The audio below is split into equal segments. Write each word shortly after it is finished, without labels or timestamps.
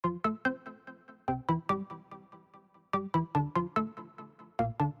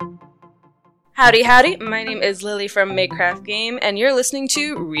Howdy howdy, my name is Lily from Makecraft Game, and you're listening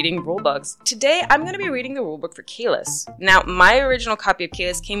to Reading Rulebooks. Today, I'm going to be reading the rulebook for Caylus. Now, my original copy of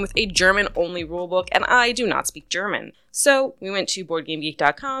Caylus came with a German-only rulebook, and I do not speak German. So, we went to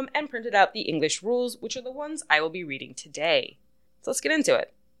BoardGameGeek.com and printed out the English rules, which are the ones I will be reading today. So let's get into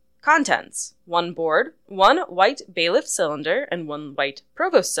it. Contents: 1 board, 1 white bailiff cylinder and 1 white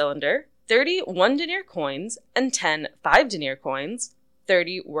provost cylinder, 30 1 denier coins and 10 5 denier coins,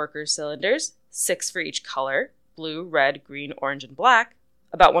 30 worker cylinders, 6 for each color, blue, red, green, orange, and black,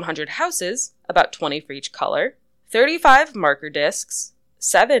 about 100 houses, about 20 for each color, 35 marker discs,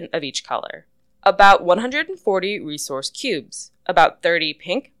 7 of each color, about 140 resource cubes, about 30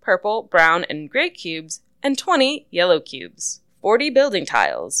 pink, purple, brown, and gray cubes, and 20 yellow cubes, 40 building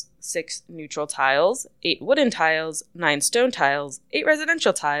tiles, 6 neutral tiles, 8 wooden tiles, 9 stone tiles, 8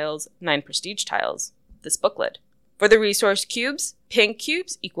 residential tiles, 9 prestige tiles. This booklet. For the resource cubes, pink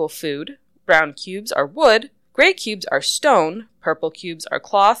cubes equal food, brown cubes are wood, gray cubes are stone, purple cubes are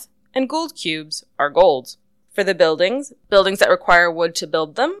cloth, and gold cubes are gold. For the buildings, buildings that require wood to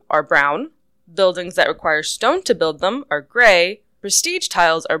build them are brown, buildings that require stone to build them are gray, prestige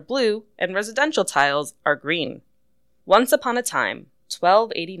tiles are blue, and residential tiles are green. Once upon a time,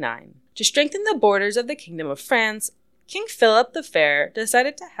 1289. To strengthen the borders of the Kingdom of France, King Philip the Fair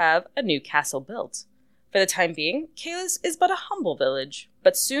decided to have a new castle built. For the time being, Caylus is but a humble village,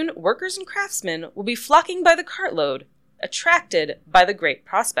 but soon workers and craftsmen will be flocking by the cartload, attracted by the great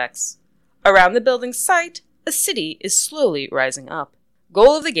prospects. Around the building's site, a city is slowly rising up.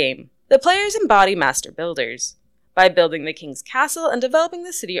 Goal of the game: the players embody master builders. By building the king's castle and developing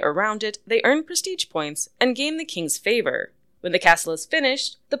the city around it, they earn prestige points and gain the king's favor. When the castle is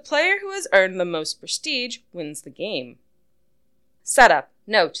finished, the player who has earned the most prestige wins the game. Setup.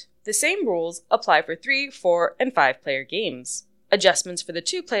 Note: the same rules apply for 3, 4, and 5-player games. Adjustments for the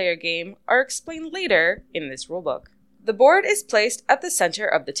 2-player game are explained later in this rulebook. The board is placed at the center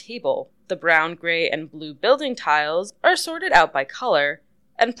of the table. The brown, gray, and blue building tiles are sorted out by color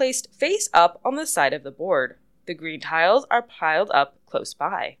and placed face up on the side of the board. The green tiles are piled up close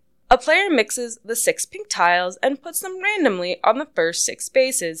by. A player mixes the 6 pink tiles and puts them randomly on the first 6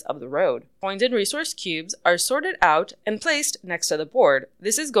 spaces of the road. Coins and resource cubes are sorted out and placed next to the board.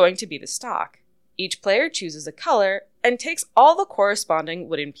 This is going to be the stock. Each player chooses a color and takes all the corresponding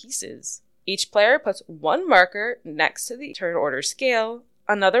wooden pieces. Each player puts 1 marker next to the turn order scale,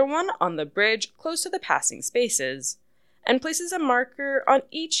 another one on the bridge close to the passing spaces, and places a marker on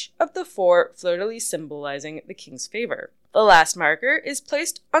each of the 4 fleur-de-lis symbolizing the king's favor. The last marker is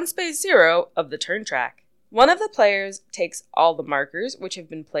placed on space 0 of the turn track. One of the players takes all the markers which have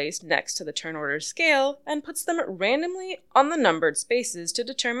been placed next to the turn order scale and puts them randomly on the numbered spaces to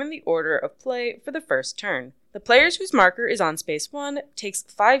determine the order of play for the first turn. The player whose marker is on space 1 takes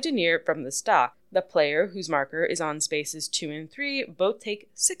 5 denier from the stock. The player whose marker is on spaces 2 and 3 both take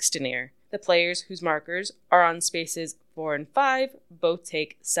 6 denier. The players whose markers are on spaces 4 and 5 both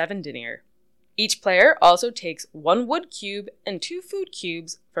take 7 denier. Each player also takes 1 wood cube and 2 food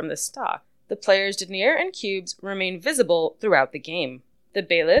cubes from the stock. The player's denier and cubes remain visible throughout the game. The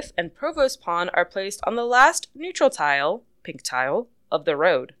bailiff and provost pawn are placed on the last neutral tile, pink tile, of the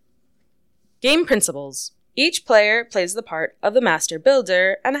road. Game principles. Each player plays the part of the master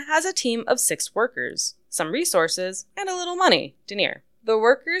builder and has a team of 6 workers, some resources, and a little money, denier. The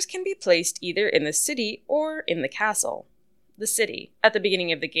workers can be placed either in the city or in the castle. The city. At the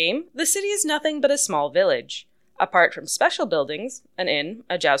beginning of the game, the city is nothing but a small village. Apart from special buildings, an inn,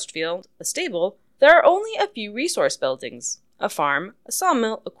 a joust field, a stable, there are only a few resource buildings: a farm, a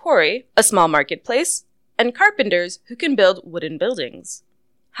sawmill, a quarry, a small marketplace, and carpenters who can build wooden buildings.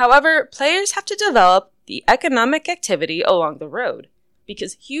 However, players have to develop the economic activity along the road,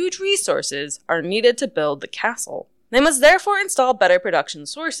 because huge resources are needed to build the castle. They must therefore install better production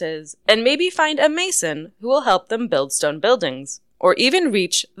sources, and maybe find a mason who will help them build stone buildings, or even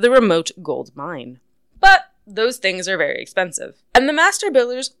reach the remote gold mine. But those things are very expensive, and the master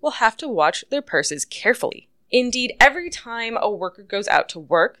builders will have to watch their purses carefully. Indeed, every time a worker goes out to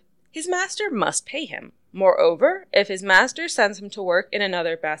work, his master must pay him. Moreover, if his master sends him to work in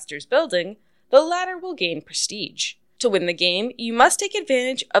another master's building, the latter will gain prestige. To win the game, you must take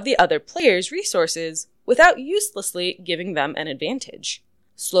advantage of the other player's resources without uselessly giving them an advantage.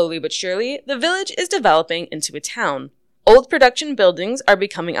 Slowly but surely, the village is developing into a town. Old production buildings are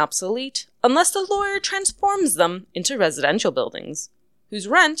becoming obsolete unless the lawyer transforms them into residential buildings, whose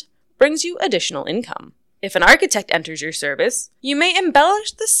rent brings you additional income. If an architect enters your service, you may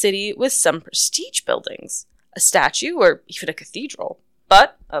embellish the city with some prestige buildings, a statue, or even a cathedral.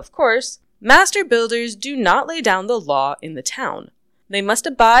 But, of course, master builders do not lay down the law in the town. They must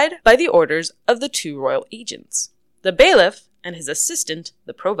abide by the orders of the 2 royal agents, the bailiff and his assistant,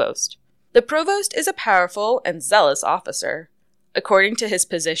 the provost. The provost is a powerful and zealous officer. According to his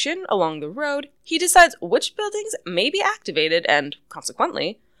position along the road, he decides which buildings may be activated and,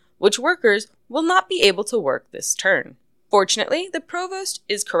 consequently, which workers will not be able to work this turn. Fortunately, the provost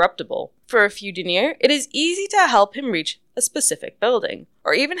is corruptible. For a few denier, it is easy to help him reach a specific building,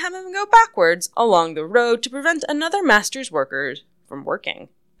 or even have him go backwards along the road to prevent another master's workers from working.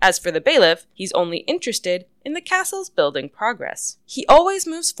 As for the bailiff, he's only interested in the castle's building progress. He always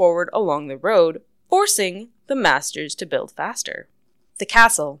moves forward along the road, forcing the masters to build faster. The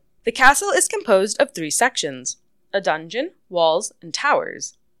castle. The castle is composed of 3 sections: a dungeon, walls, and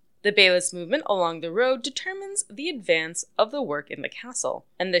towers. The bailiff's movement along the road determines the advance of the work in the castle,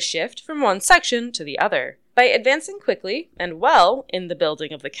 and the shift from one section to the other. By advancing quickly and well in the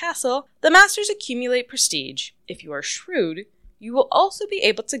building of the castle, the masters accumulate prestige. If you are shrewd, you will also be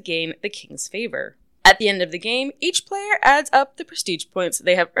able to gain the king's favor. At the end of the game, each player adds up the prestige points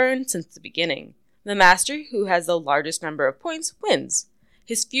they have earned since the beginning. The master who has the largest number of points wins.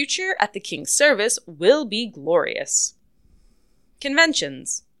 His future at the king's service will be glorious.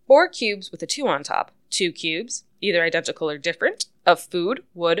 Conventions. 4 cubes with a 2 on top. 2 cubes, either identical or different, of food,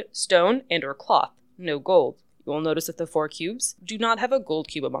 wood, stone, and or cloth. No gold. You will notice that the 4 cubes do not have a gold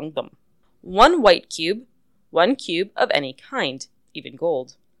cube among them. 1 white cube, 1 cube of any kind, even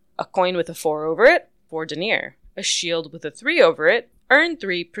gold. A coin with a 4 over it, 4 denier. A shield with a 3 over it, earn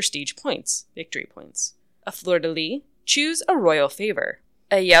 3 prestige points, victory points. A fleur-de-lis, choose a royal favor.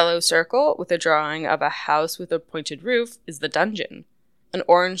 A yellow circle with a drawing of a house with a pointed roof is the dungeon. An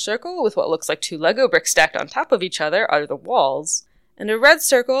orange circle with what looks like 2 Lego bricks stacked on top of each other are the walls, and a red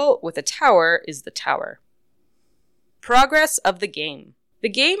circle with a tower is the tower. Progress of the game. The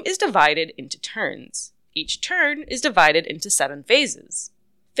game is divided into turns. Each turn is divided into 7 phases.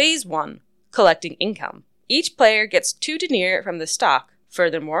 Phase 1. Collecting income. Each player gets 2 denier from the stock.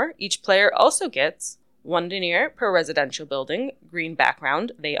 Furthermore, each player also gets 1 denier per residential building, green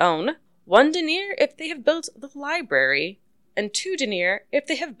background, they own, 1 denier if they have built the library, and 2 denier if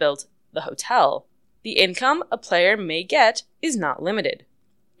they have built the hotel. The income a player may get is not limited.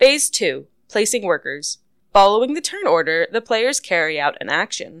 Phase 2. Placing workers. Following the turn order, the players carry out an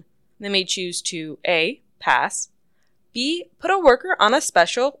action. They may choose to A. Pass, B. Put a worker on a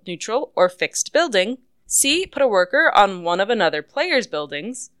special, neutral, or fixed building, C. Put a worker on one of another player's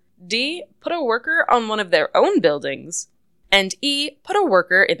buildings, D. Put a worker on one of their own buildings, and E. Put a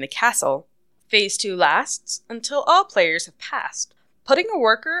worker in the castle. Phase 2 lasts until all players have passed. Putting a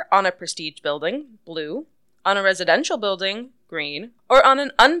worker on a prestige building, blue, on a residential building, green, or on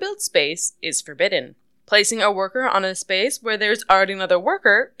an unbuilt space is forbidden. Placing a worker on a space where there's already another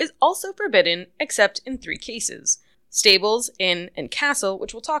worker is also forbidden except in 3 cases: stables, inn, and castle,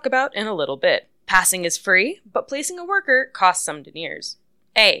 which we'll talk about in a little bit. Passing is free, but placing a worker costs some deniers.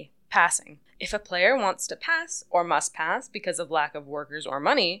 A. Passing. If a player wants to pass or must pass because of lack of workers or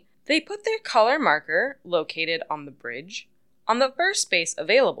money, they put their color marker, located on the bridge, on the first space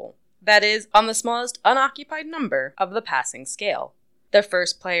available, that is, on the smallest unoccupied number of the passing scale. The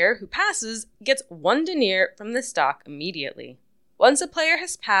first player who passes gets 1 denier from the stock immediately. Once a player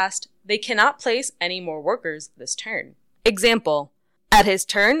has passed, they cannot place any more workers this turn. Example: at his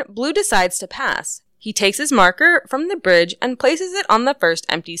turn, blue decides to pass. He takes his marker from the bridge and places it on the first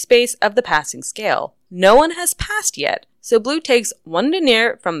empty space of the passing scale. No one has passed yet, so blue takes 1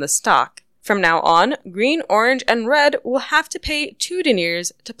 denier from the stock. From now on, green, orange, and red will have to pay 2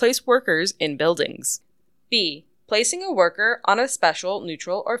 deniers to place workers in buildings. B. Placing a worker on a special,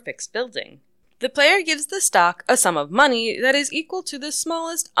 neutral, or fixed building. The player gives the stock a sum of money that is equal to the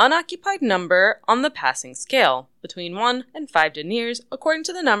smallest unoccupied number on the passing scale, between 1 and 5 deniers, according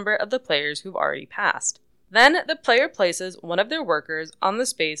to the number of the players who've already passed. Then the player places one of their workers on the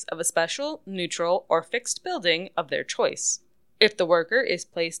space of a special, neutral, or fixed building of their choice. If the worker is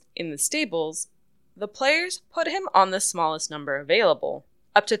placed in the stables, the players put him on the smallest number available.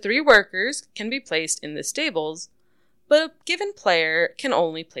 Up to 3 workers can be placed in the stables, but a given player can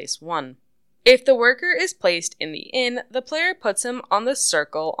only place 1. If the worker is placed in the inn, the player puts him on the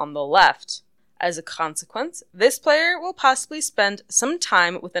circle on the left. As a consequence, this player will possibly spend some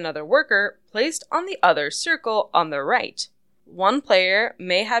time with another worker placed on the other circle on the right. One player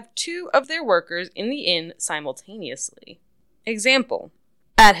may have 2 of their workers in the inn simultaneously. Example: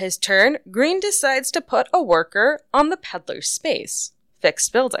 at his turn, green decides to put a worker on the peddler's space,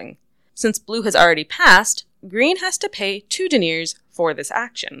 fixed building. Since blue has already passed, green has to pay 2 deniers for this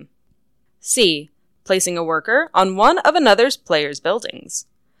action. C. Placing a worker on one of another player's buildings.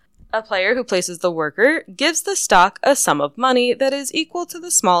 A player who places the worker gives the stock a sum of money that is equal to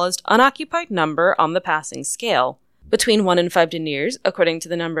the smallest unoccupied number on the passing scale, between 1 and 5 deniers according to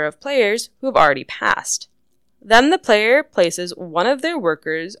the number of players who have already passed. Then the player places one of their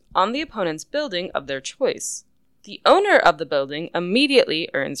workers on the opponent's building of their choice. The owner of the building immediately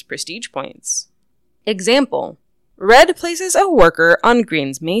earns prestige points. Example: Red places a worker on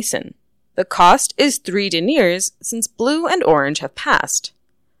Green's mason. The cost is 3 deniers since Blue and Orange have passed.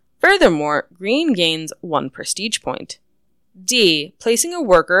 Furthermore, Green gains 1 prestige point. D. Placing a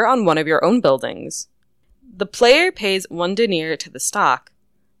worker on one of your own buildings. The player pays 1 denier to the stock.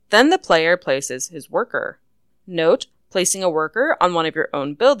 Then the player places his worker. Note, placing a worker on one of your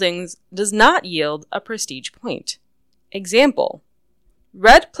own buildings does not yield a prestige point. Example: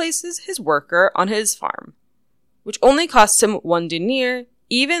 Red places his worker on his farm, which only costs him 1 denier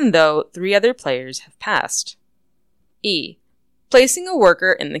even though 3 other players have passed. E. Placing a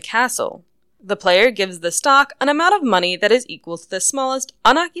worker in the castle. The player gives the stock an amount of money that is equal to the smallest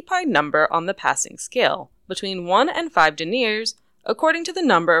unoccupied number on the passing scale, between 1 and 5 deniers, according to the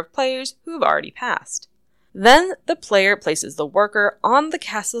number of players who have already passed. Then the player places the worker on the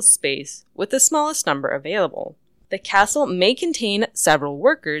castle space with the smallest number available. The castle may contain several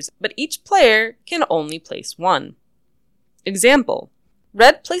workers, but each player can only place 1. Example: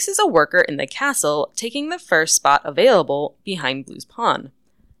 Red places a worker in the castle, taking the first spot available behind Blue's pawn.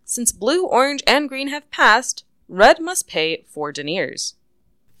 Since Blue, Orange, and Green have passed, Red must pay 4 deniers.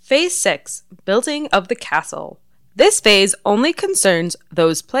 Phase 6. Building of the Castle. This phase only concerns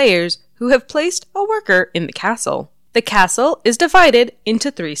those players who have placed a worker in the castle. The castle is divided into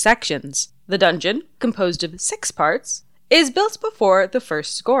 3 sections. The dungeon, composed of 6 parts, is built before the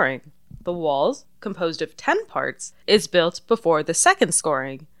first scoring. The walls, composed of 10 parts, is built before the second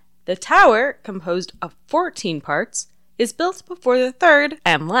scoring. The tower, composed of 14 parts, is built before the third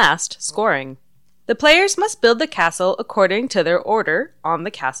and last scoring. The players must build the castle according to their order on the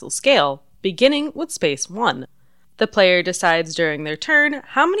castle scale, beginning with space 1. The player decides during their turn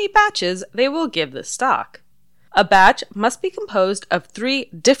how many batches they will give the stock. A batch must be composed of 3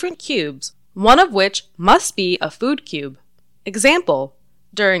 different cubes, one of which must be a food cube. Example: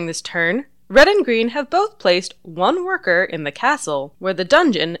 During this turn, Red and Green have both placed 1 worker in the castle where the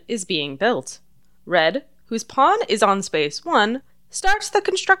dungeon is being built. Red, whose pawn is on space 1, starts the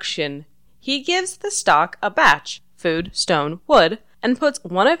construction. He gives the stock a batch, food, stone, wood, and puts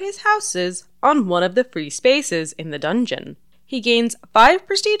one of his houses on one of the free spaces in the dungeon. He gains 5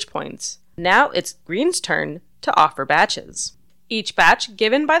 prestige points. Now it's Green's turn to offer batches. Each batch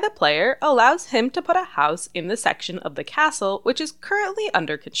given by the player allows him to put a house in the section of the castle which is currently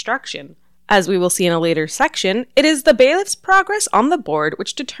under construction. As we will see in a later section, it is the bailiff's progress on the board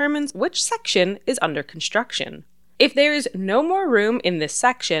which determines which section is under construction. If there is no more room in this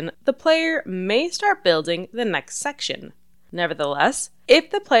section, the player may start building the next section. Nevertheless, if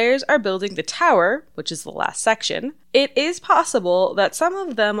the players are building the tower, which is the last section, it is possible that some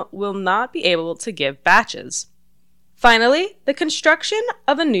of them will not be able to give batches. Finally, the construction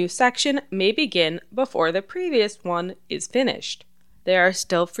of a new section may begin before the previous one is finished. There are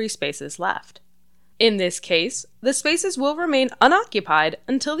still free spaces left. In this case, the spaces will remain unoccupied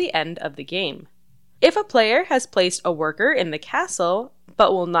until the end of the game. If a player has placed a worker in the castle,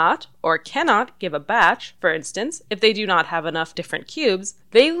 but will not or cannot give a batch, for instance, if they do not have enough different cubes,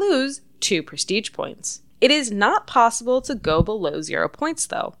 they lose 2 prestige points. It is not possible to go below 0 points,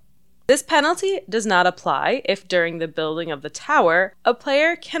 though. This penalty does not apply if during the building of the tower, a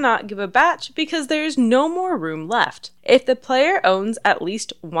player cannot give a batch because there is no more room left. If the player owns at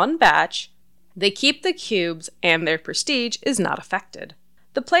least 1 batch, they keep the cubes and their prestige is not affected.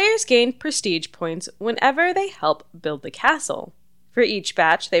 The players gain prestige points whenever they help build the castle. For each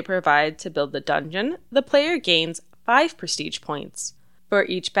batch they provide to build the dungeon, the player gains 5 prestige points. For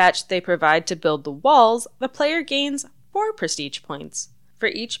each batch they provide to build the walls, the player gains 4 prestige points. For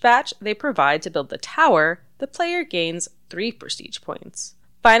each batch they provide to build the tower, the player gains 3 prestige points.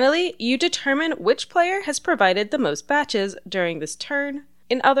 Finally, you determine which player has provided the most batches during this turn.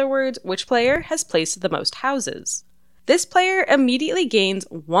 In other words, which player has placed the most houses. This player immediately gains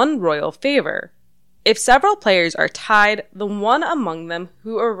 1 royal favor. If several players are tied, the one among them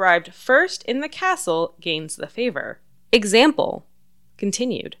who arrived first in the castle gains the favor. Example.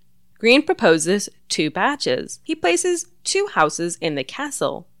 Continued. Green proposes 2 batches. He places 2 houses in the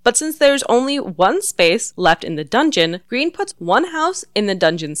castle. But since there's only 1 space left in the dungeon, Green puts 1 house in the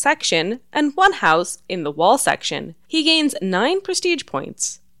dungeon section and 1 house in the wall section. He gains 9 prestige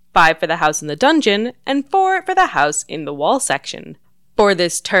points. 5 for the house in the dungeon and 4 for the house in the wall section. For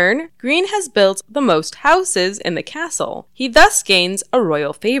this turn, green has built the most houses in the castle. He thus gains a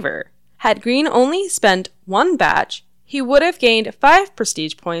royal favor. Had green only spent one batch, he would have gained 5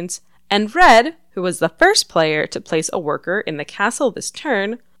 prestige points, and red, who was the first player to place a worker in the castle this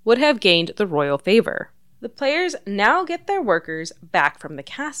turn, would have gained the royal favor. The players now get their workers back from the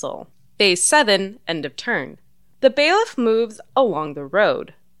castle. Phase 7, end of turn. The bailiff moves along the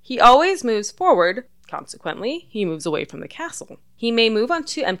road. He always moves forward, consequently, he moves away from the castle. He may move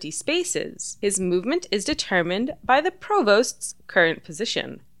onto empty spaces. His movement is determined by the provost's current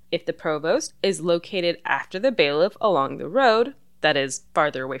position. If the provost is located after the bailiff along the road, that is,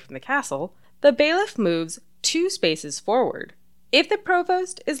 farther away from the castle, the bailiff moves 2 spaces forward. If the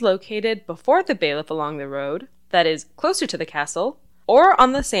provost is located before the bailiff along the road, that is, closer to the castle, or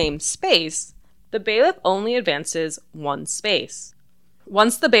on the same space, the bailiff only advances 1 space.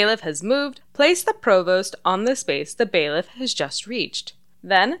 Once the bailiff has moved, place the provost on the space the bailiff has just reached.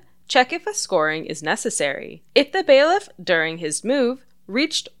 Then, check if a scoring is necessary. If the bailiff, during his move,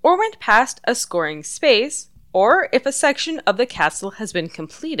 reached or went past a scoring space, or if a section of the castle has been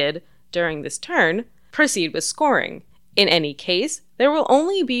completed during this turn, proceed with scoring. In any case, there will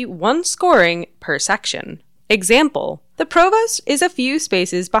only be 1 scoring per section. Example: the provost is a few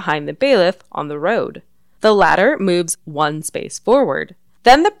spaces behind the bailiff on the road. The latter moves 1 space forward.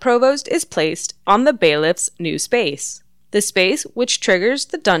 Then the provost is placed on the bailiff's new space. The space which triggers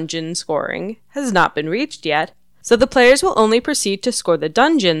the dungeon scoring has not been reached yet, so the players will only proceed to score the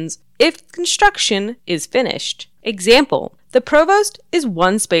dungeons if construction is finished. Example: the provost is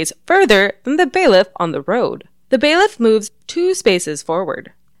 1 space further than the bailiff on the road. The bailiff moves 2 spaces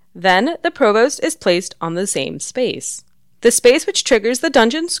forward. Then the provost is placed on the same space. The space which triggers the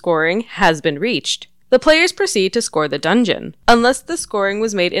dungeon scoring has been reached. The players proceed to score the dungeon, unless the scoring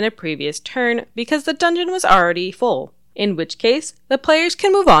was made in a previous turn because the dungeon was already full, in which case the players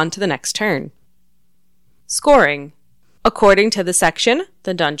can move on to the next turn. Scoring. According to the section,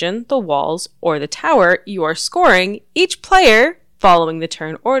 the dungeon, the walls, or the tower you are scoring, each player, following the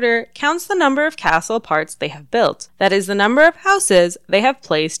turn order, counts the number of castle parts they have built, that is the number of houses they have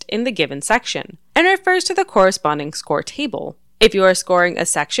placed in the given section, and refers to the corresponding score table. If you are scoring a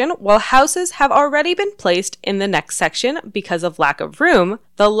section while houses have already been placed in the next section because of lack of room,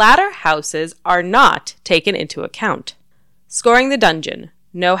 the latter houses are not taken into account. Scoring the dungeon.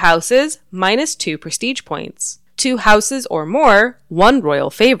 No houses, -2 prestige points. 2 houses or more, 1 royal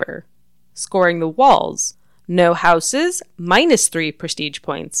favor. Scoring the walls. No houses, -3 prestige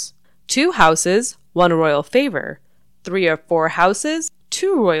points. 2 houses, 1 royal favor. 3 or 4 houses,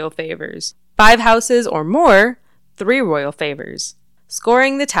 2 royal favors. 5 houses or more, 3 royal favors.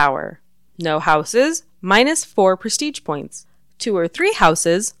 Scoring the tower. No houses, -4 prestige points. 2 or 3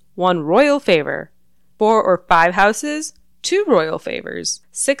 houses, 1 royal favor. 4 or 5 houses, 2 royal favors.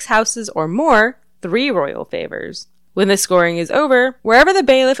 6 houses or more, 3 royal favors. When the scoring is over, wherever the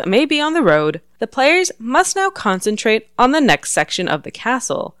bailiff may be on the road, the players must now concentrate on the next section of the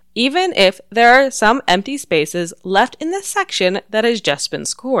castle, even if there are some empty spaces left in the section that has just been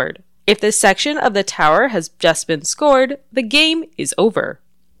scored. If this section of the tower has just been scored, the game is over.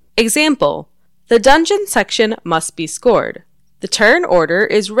 Example: the dungeon section must be scored. The turn order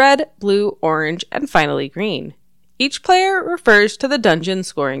is red, blue, orange, and finally green. Each player refers to the dungeon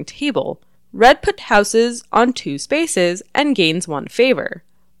scoring table. Red put houses on 2 spaces and gains 1 favor.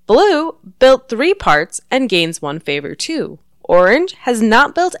 Blue built 3 parts and gains 1 favor too. Orange has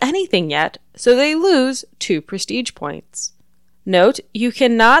not built anything yet, so they lose 2 prestige points. Note, you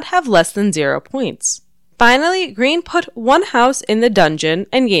cannot have less than 0 points. Finally, green put 1 house in the dungeon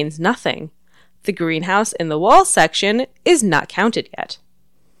and gains nothing. The greenhouse in the wall section is not counted yet.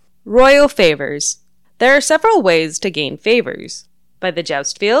 Royal favors. There are several ways to gain favors. By the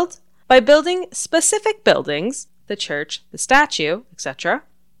joust field, by building specific buildings, the church, the statue, etc.,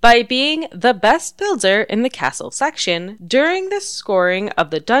 by being the best builder in the castle section during the scoring of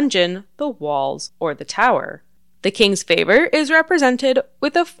the dungeon, the walls, or the tower. The king's favor is represented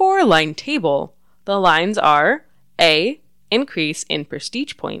with a 4-line table. The lines are A. Increase in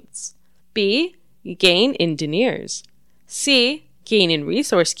prestige points. B. Gain in deniers. C. Gain in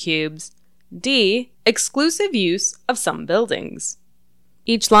resource cubes. D. Exclusive use of some buildings.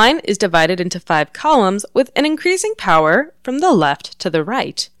 Each line is divided into 5 columns with an increasing power from the left to the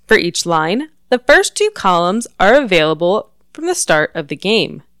right. For each line, the first 2 columns are available from the start of the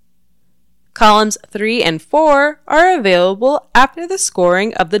game. Columns 3 and 4 are available after the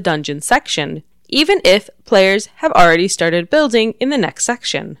scoring of the dungeon section, even if players have already started building in the next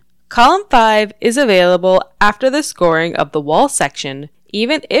section. Column 5 is available after the scoring of the wall section,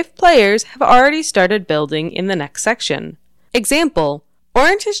 even if players have already started building in the next section. Example: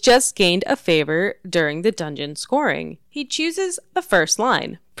 Orange has just gained a favor during the dungeon scoring. He chooses the first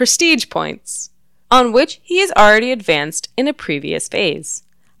line, prestige points, on which he has already advanced in a previous phase.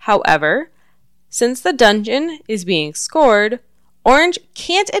 However, since the dungeon is being scored, Orange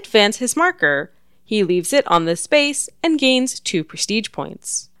can't advance his marker. He leaves it on the space and gains 2 prestige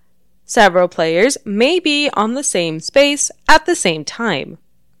points. Several players may be on the same space at the same time.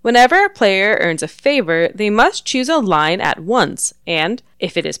 Whenever a player earns a favor, they must choose a line at once and,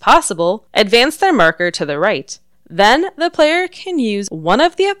 if it is possible, advance their marker to the right. Then the player can use one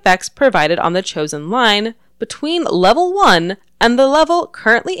of the effects provided on the chosen line between level 1 and the level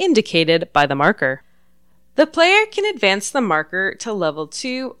currently indicated by the marker. The player can advance the marker to level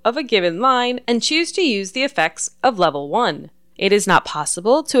 2 of a given line and choose to use the effects of level 1. It is not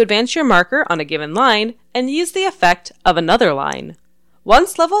possible to advance your marker on a given line and use the effect of another line.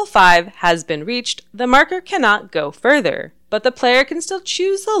 Once level 5 has been reached, the marker cannot go further, but the player can still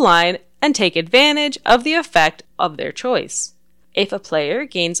choose the line and take advantage of the effect of their choice. If a player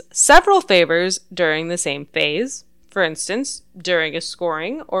gains several favors during the same phase, for instance, during a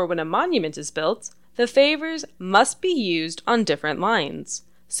scoring or when a monument is built, the favors must be used on different lines,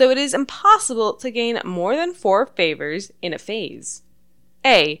 so it is impossible to gain more than 4 favors in a phase.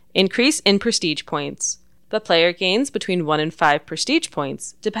 A. Increase in prestige points. The player gains between 1 and 5 prestige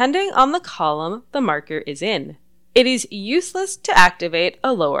points, depending on the column the marker is in. It is useless to activate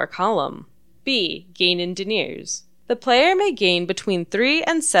a lower column. B. Gain in deniers. The player may gain between 3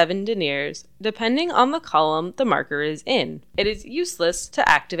 and 7 deniers, depending on the column the marker is in. It is useless to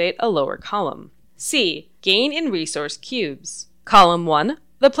activate a lower column. C. Gain in resource cubes. Column 1,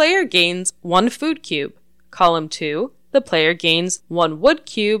 the player gains 1 food cube. Column 2, the player gains 1 wood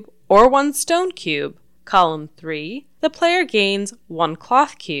cube or 1 stone cube. Column 3, the player gains 1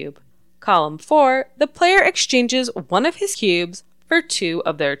 cloth cube. Column 4, the player exchanges one of his cubes for 2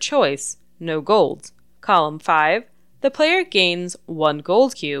 of their choice, no gold. Column 5, the player gains 1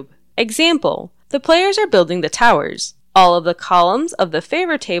 gold cube. Example: the players are building the towers. All of the columns of the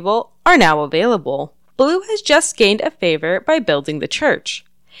favor table are now available. Blue has just gained a favor by building the church.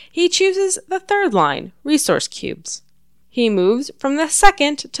 He chooses the third line, resource cubes. He moves from the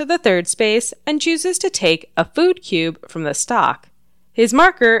second to the third space and chooses to take a food cube from the stock. His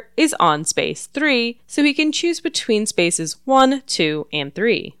marker is on space 3, so he can choose between spaces 1, 2, and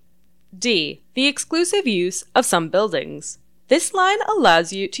 3. D. The exclusive use of some buildings. This line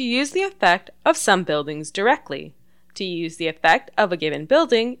allows you to use the effect of some buildings directly. To use the effect of a given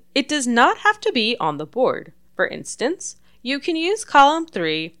building, it does not have to be on the board. For instance, you can use column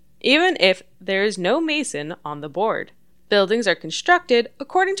 3 even if there is no mason on the board. Buildings are constructed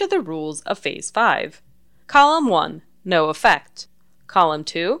according to the rules of Phase 5. Column 1, no effect. Column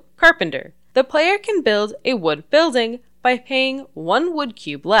 2, carpenter. The player can build a wood building by paying 1 wood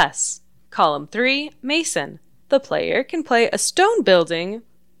cube less. Column 3, mason. The player can play a stone building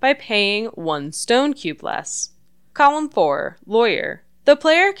by paying 1 stone cube less. Column 4, lawyer. The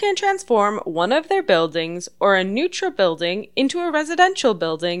player can transform one of their buildings or a neutral building into a residential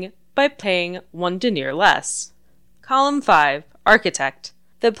building by paying 1 denier less. Column 5, architect.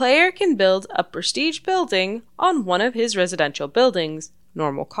 The player can build a prestige building on one of his residential buildings,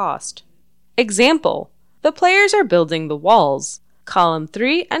 normal cost. Example: the players are building the walls. Column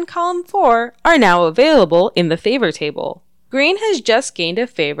 3 and column 4 are now available in the favor table. Green has just gained a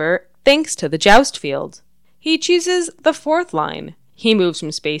favor thanks to the joust field. He chooses the fourth line. He moves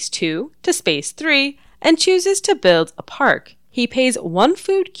from space 2 to space 3 and chooses to build a park. He pays 1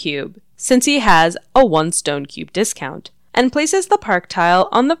 food cube, since he has a 1 stone cube discount, and places the park tile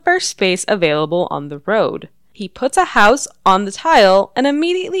on the first space available on the road. He puts a house on the tile and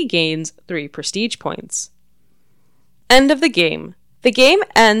immediately gains 3 prestige points. End of the game. The game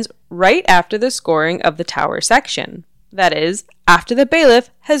ends right after the scoring of the tower section. That is, after the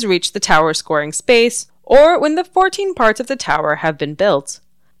bailiff has reached the tower scoring space, or when the 14 parts of the tower have been built.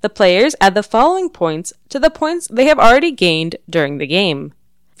 The players add the following points to the points they have already gained during the game.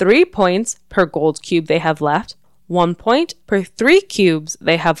 3 points per gold cube they have left, 1 point per 3 cubes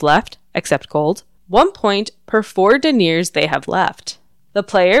they have left, except gold, 1 point per 4 deniers they have left. The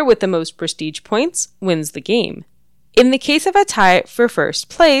player with the most prestige points wins the game. In the case of a tie for first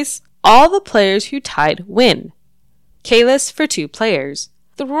place, all the players who tied win. Caylus for 2 players.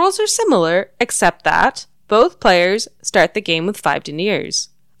 The rules are similar, except that both players start the game with 5 deniers.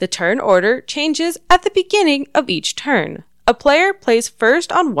 The turn order changes at the beginning of each turn. A player plays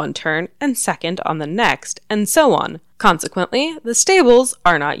first on one turn and second on the next, and so on. Consequently, the stables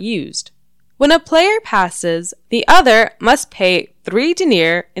are not used. When a player passes, the other must pay 3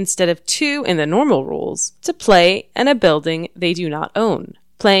 denier instead of 2 in the normal rules to play in a building they do not own.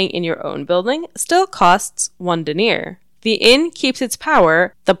 Playing in your own building still costs 1 denier. The inn keeps its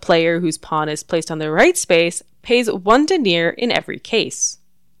power. The player whose pawn is placed on the right space pays 1 denier in every case.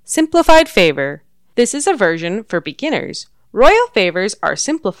 Simplified favor. This is a version for beginners. Royal favors are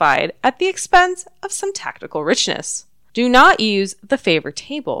simplified at the expense of some tactical richness. Do not use the favor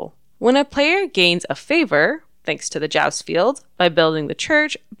table. When a player gains a favor, thanks to the joust field, by building the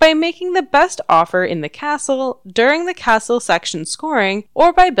church, by making the best offer in the castle during the castle section scoring,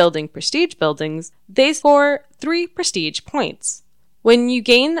 or by building prestige buildings, they score 3 prestige points. When you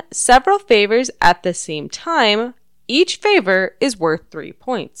gain several favors at the same time, each favor is worth 3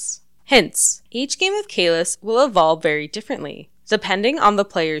 points. Hints. Each game of Caylus will evolve very differently. Depending on the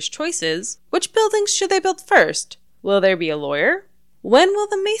player's choices, which buildings should they build first? Will there be a lawyer? When will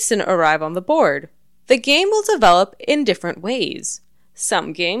the mason arrive on the board? The game will develop in different ways.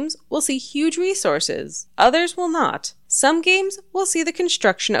 Some games will see huge resources, others will not. Some games will see the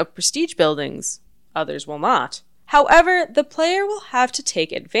construction of prestige buildings, others will not. However, the player will have to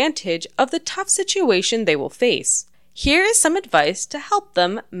take advantage of the tough situation they will face. Here is some advice to help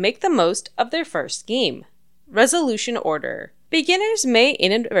them make the most of their first game. Resolution order. Beginners may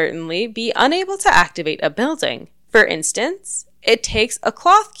inadvertently be unable to activate a building. For instance, it takes a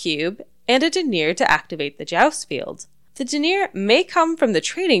cloth cube and a denier to activate the joust field. The denier may come from the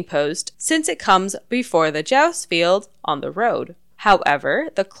trading post since it comes before the joust field on the road. However,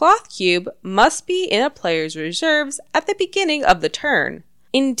 the cloth cube must be in a player's reserves at the beginning of the turn.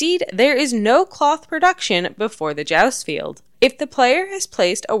 Indeed, there is no cloth production before the joust field. If the player has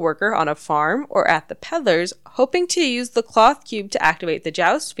placed a worker on a farm or at the peddler's hoping to use the cloth cube to activate the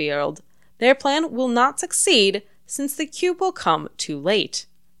joust field, their plan will not succeed since the cube will come too late.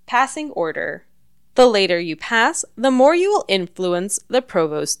 Passing order. The later you pass, the more you will influence the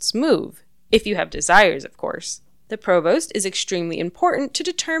provost's move, if you have desires, of course. The provost is extremely important to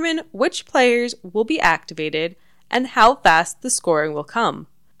determine which players will be activated and how fast the scoring will come.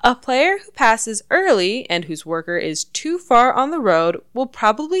 A player who passes early and whose worker is too far on the road will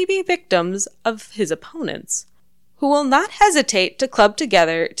probably be victims of his opponents, who will not hesitate to club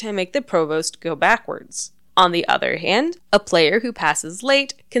together to make the provost go backwards. On the other hand, a player who passes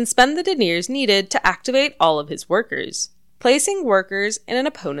late can spend the deniers needed to activate all of his workers, placing workers in an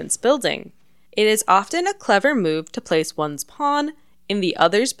opponent's building. It is often a clever move to place one's pawn in the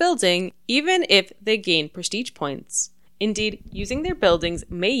other's building even if they gain prestige points. Indeed, using their buildings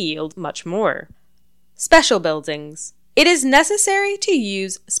may yield much more. Special buildings. It is necessary to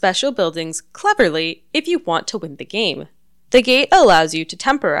use special buildings cleverly if you want to win the game. The gate allows you to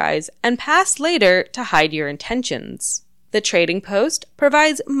temporize and pass later to hide your intentions. The trading post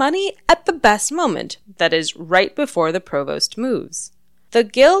provides money at the best moment, that is, right before the provost moves. The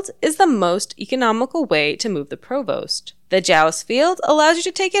guild is the most economical way to move the provost. The joust field allows you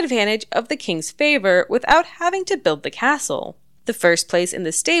to take advantage of the king's favor without having to build the castle. The first place in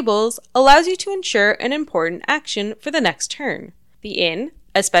the stables allows you to ensure an important action for the next turn. The inn,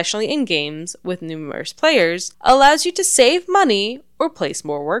 especially in games with numerous players, allows you to save money or place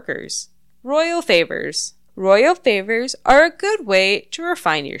more workers. Royal favors. Royal favors are a good way to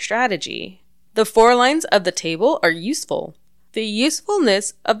refine your strategy. The 4 lines of the table are useful. The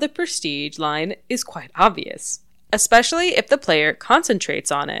usefulness of the prestige line is quite obvious, especially if the player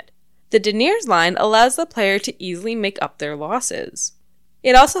concentrates on it. The deniers line allows the player to easily make up their losses.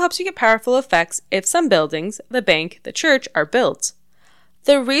 It also helps you get powerful effects if some buildings, the bank, the church, are built.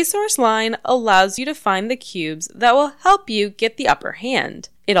 The resource line allows you to find the cubes that will help you get the upper hand.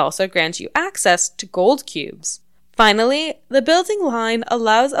 It also grants you access to gold cubes. Finally, the building line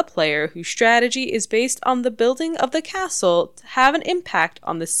allows a player whose strategy is based on the building of the castle to have an impact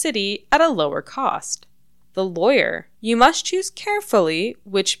on the city at a lower cost. The lawyer. You must choose carefully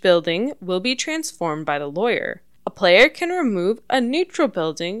which building will be transformed by the lawyer. A player can remove a neutral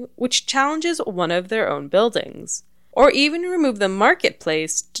building which challenges one of their own buildings, or even remove the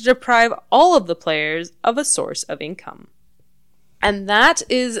marketplace to deprive all of the players of a source of income. And that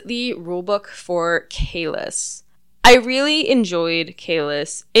is the rulebook for Caylus. I really enjoyed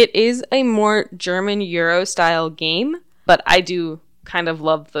Caylus. It is a more German Euro style game, but I do kind of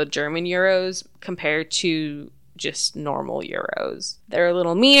love the German Euros compared to just normal Euros. They're a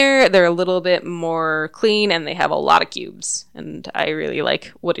little meaner, they're a little bit more clean, and they have a lot of cubes, and I really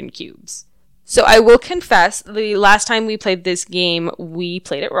like wooden cubes. So I will confess, the last time we played this game, we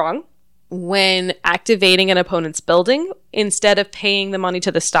played it wrong. when activating an opponent's building, instead of paying the money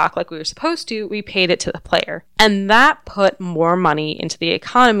to the stock like we were supposed to, we paid it to the player. And that put more money into the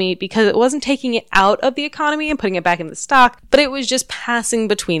economy because it wasn't taking it out of the economy and putting it back in the stock, but it was just passing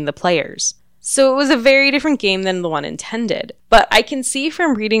between the players. So it was a very different game than the one intended. But I can see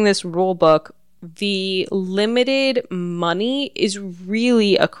from reading this rule book, the limited money is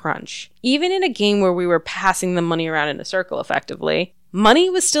really a crunch. Even in a game where we were passing the money around in a circle effectively, money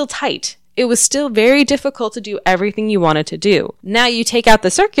was still tight. It was still very difficult to do everything you wanted to do. Now you take out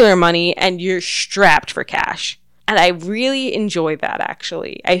the circular money and you're strapped for cash. And I really enjoy that,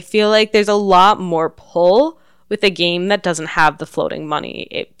 actually. I feel like there's a lot more pull with a game that doesn't have the floating money.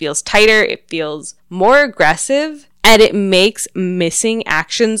 It feels tighter, it feels more aggressive, and it makes missing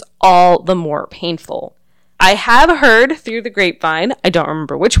actions all the more painful. I have heard through the grapevine, I don't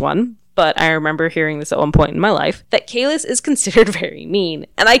remember which one, but I remember hearing this at one point in my life, that Caylus is considered very mean,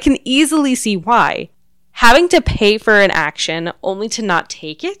 and I can easily see why. Having to pay for an action only to not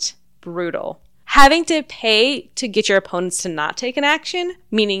take it? Brutal. Having to pay to get your opponents to not take an action,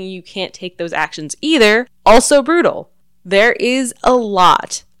 meaning you can't take those actions either, also brutal. There is a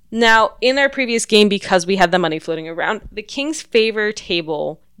lot. Now, in our previous game, because we had the money floating around, the King's Favor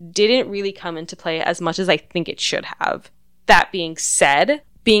table didn't really come into play as much as I think it should have. That being said,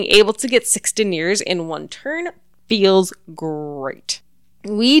 being able to get 6 deniers in one turn feels great.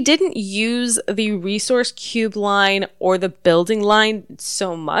 We didn't use the resource cube line or the building line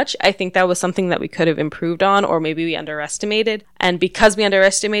so much. I think that was something that we could have improved on, or maybe we underestimated. And because we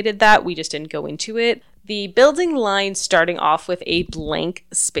underestimated that, we just didn't go into it. The building line starting off with a blank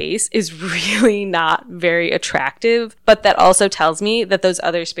space is really not very attractive, but that also tells me that those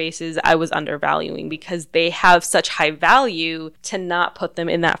other spaces I was undervaluing because they have such high value to not put them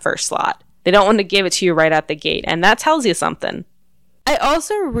in that first slot. They don't want to give it to you right out the gate, and that tells you something. I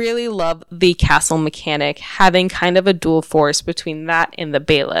also really love the castle mechanic, having kind of a dual force between that and the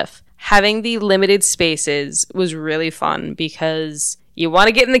bailiff. Having the limited spaces was really fun because you want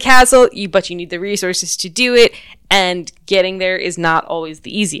to get in the castle, but you need the resources to do it, and getting there is not always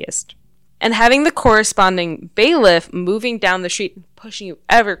the easiest. And having the corresponding bailiff moving down the street and pushing you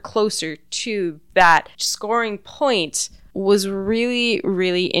ever closer to that scoring point was really,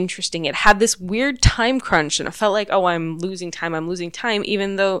 really interesting. It had this weird time crunch, and it felt like, oh, I'm losing time,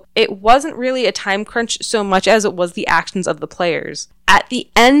 even though it wasn't really a time crunch so much as it was the actions of the players. At the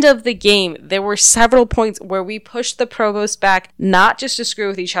end of the game, there were several points where we pushed the provost back, not just to screw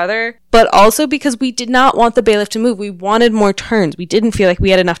with each other, but also because we did not want the bailiff to move. We wanted more turns. We didn't feel like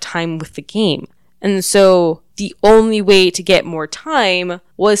we had enough time with the game. And so the only way to get more time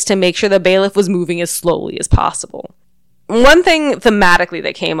was to make sure the bailiff was moving as slowly as possible. One thing thematically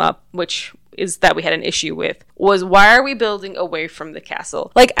that came up, which is that we had an issue with, was why are we building away from the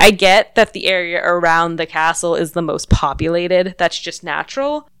castle? Like, I get that the area around the castle is the most populated. That's just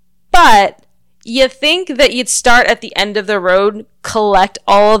natural. But you think that you'd start at the end of the road, collect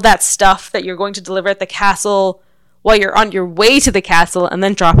all of that stuff that you're going to deliver at the castle while you're on your way to the castle, and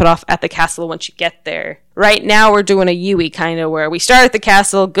then drop it off at the castle once you get there. Right now, we're doing a Yui kind of where we start at the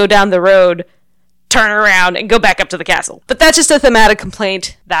castle, go down the road, turn around, and go back up to the castle. But that's just a thematic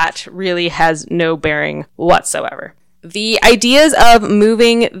complaint that really has no bearing whatsoever. The ideas of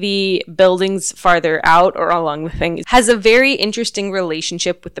moving the buildings farther out or along the thing has a very interesting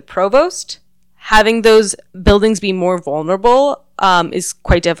relationship with the provost. Having those buildings be more vulnerable is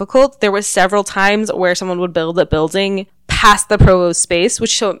quite difficult. There was several times where someone would build a building past the provost space,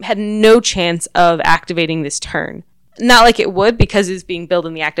 which had no chance of activating this turn. Not like it would, because it's being built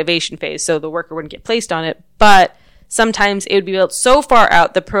in the activation phase, so the worker wouldn't get placed on it, but sometimes it would be built so far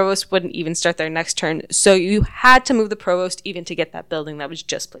out the provost wouldn't even start their next turn, so you had to move the provost even to get that building that was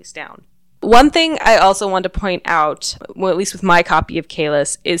just placed down. One thing I also want to point out, well, at least with my copy of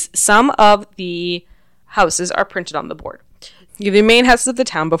Caylus, is some of the houses are printed on the board. You have the main houses of the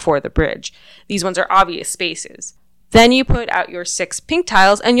town before the bridge. These ones are obvious spaces. Then you put out your 6 pink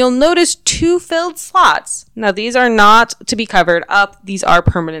tiles, and you'll notice 2 filled slots. Now, these are not to be covered up. These are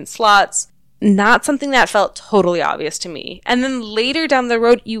permanent slots. Not something that felt totally obvious to me. And then later down the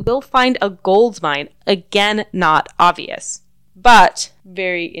road, you will find a gold mine. Again, not obvious, but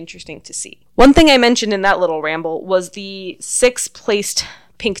very interesting to see. One thing I mentioned in that little ramble was the 6 placed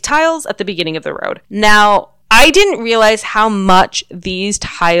pink tiles at the beginning of the road. Now, I didn't realize how much these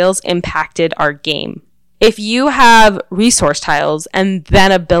tiles impacted our game. If you have resource tiles and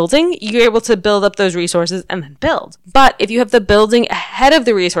then a building, you're able to build up those resources and then build. But if you have the building ahead of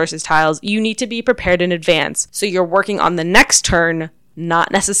the resources tiles, you need to be prepared in advance. So you're working on the next turn,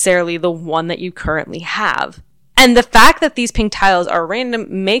 not necessarily the one that you currently have. And the fact that these pink tiles are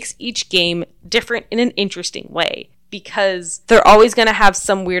random makes each game different in an interesting way, because they're always going to have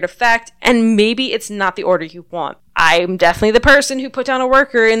some weird effect, and maybe it's not the order you want. I'm definitely the person who put down a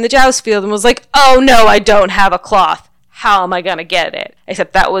worker in the joust field and was like, oh no, I don't have a cloth. How am I going to get it?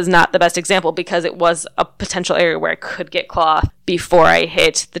 Except that was not the best example because it was a potential area where I could get cloth before I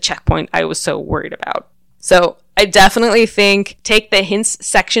hit the checkpoint I was so worried about. So I definitely think take the hints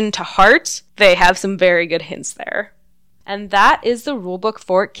section to heart. They have some very good hints there. And that is the rulebook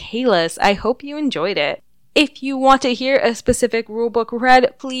for Caylus. I hope you enjoyed it. If you want to hear a specific rulebook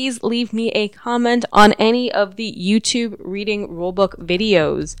read, please leave me a comment on any of the YouTube reading rulebook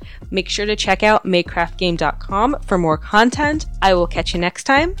videos. Make sure to check out makecraftgame.com for more content. I will catch you next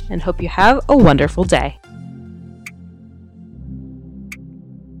time and hope you have a wonderful day.